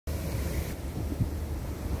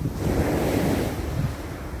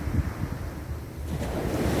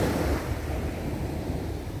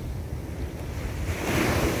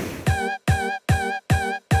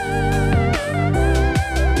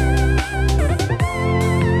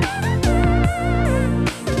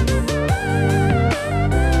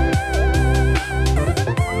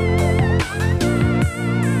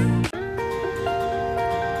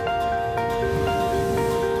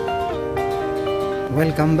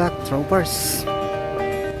Welcome back, TroPars.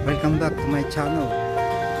 Welcome back to my channel.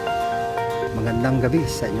 Magandang gabi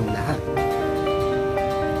sa inyong lahat.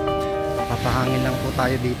 Papahangin lang po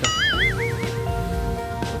tayo dito.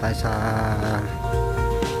 Po tayo sa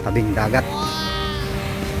tabing dagat.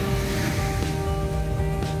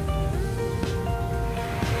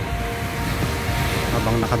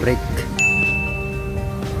 Habang naka-break.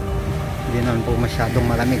 Hindi naman po masyadong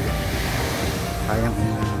malamig.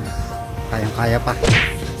 Kayang-kaya pa.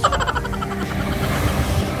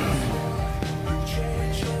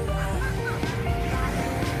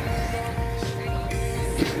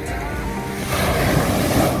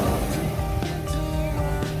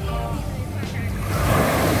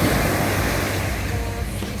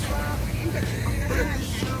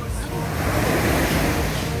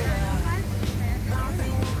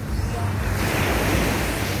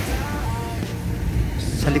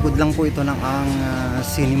 Sa likod lang po ito ng ang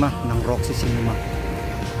cinema, ng Roxy cinema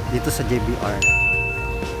dito sa JBR.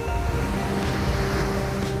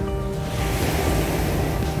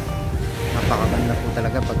 Napakaganda po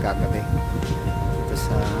talaga pagkagabi dito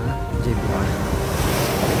sa JBR.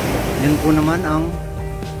 Yun po naman ang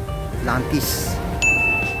Atlantis,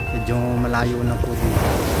 medyo malayo na po dito,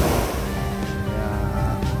 kaya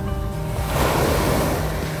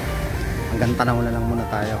hanggang tanaw na lang muna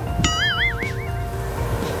tayo.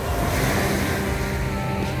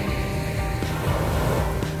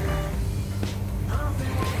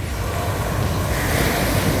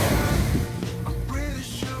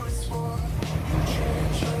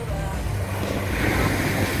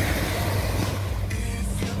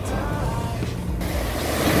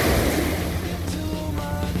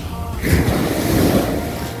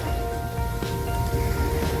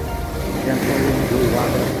 Yan po yung blue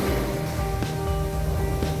water.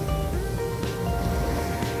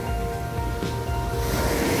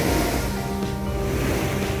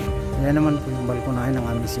 Yan naman po yung balkonahe ng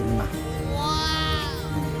aming cinema.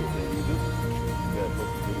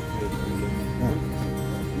 Yan.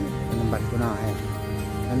 Yan ang balkonahe.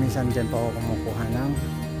 Minsan dyan po ako kumukuha ng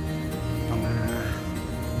mga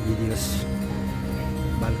videos,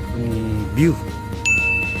 balcony view.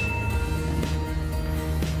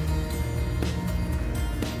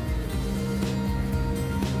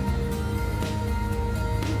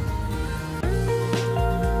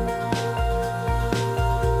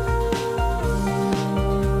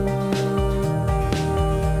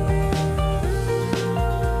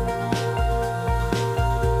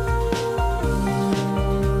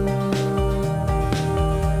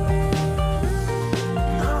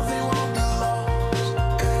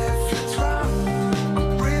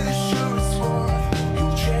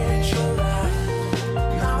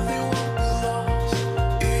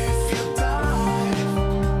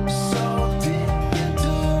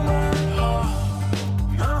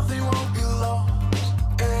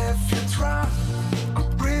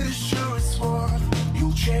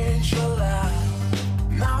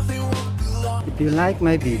 If you like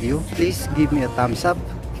my video, please give me a thumbs up,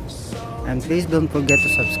 and please don't forget to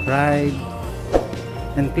subscribe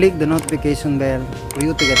and click the notification bell for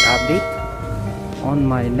you to get update on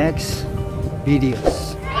my next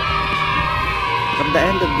videos. At the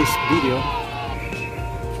end of this video,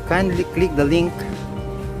 kindly click the link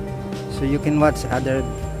so you can watch other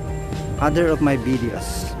of my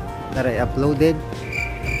videos that I uploaded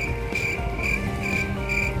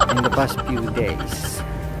in the past few days.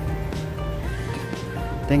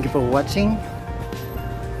 Thank you for watching.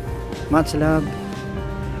 Much love.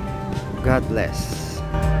 God bless.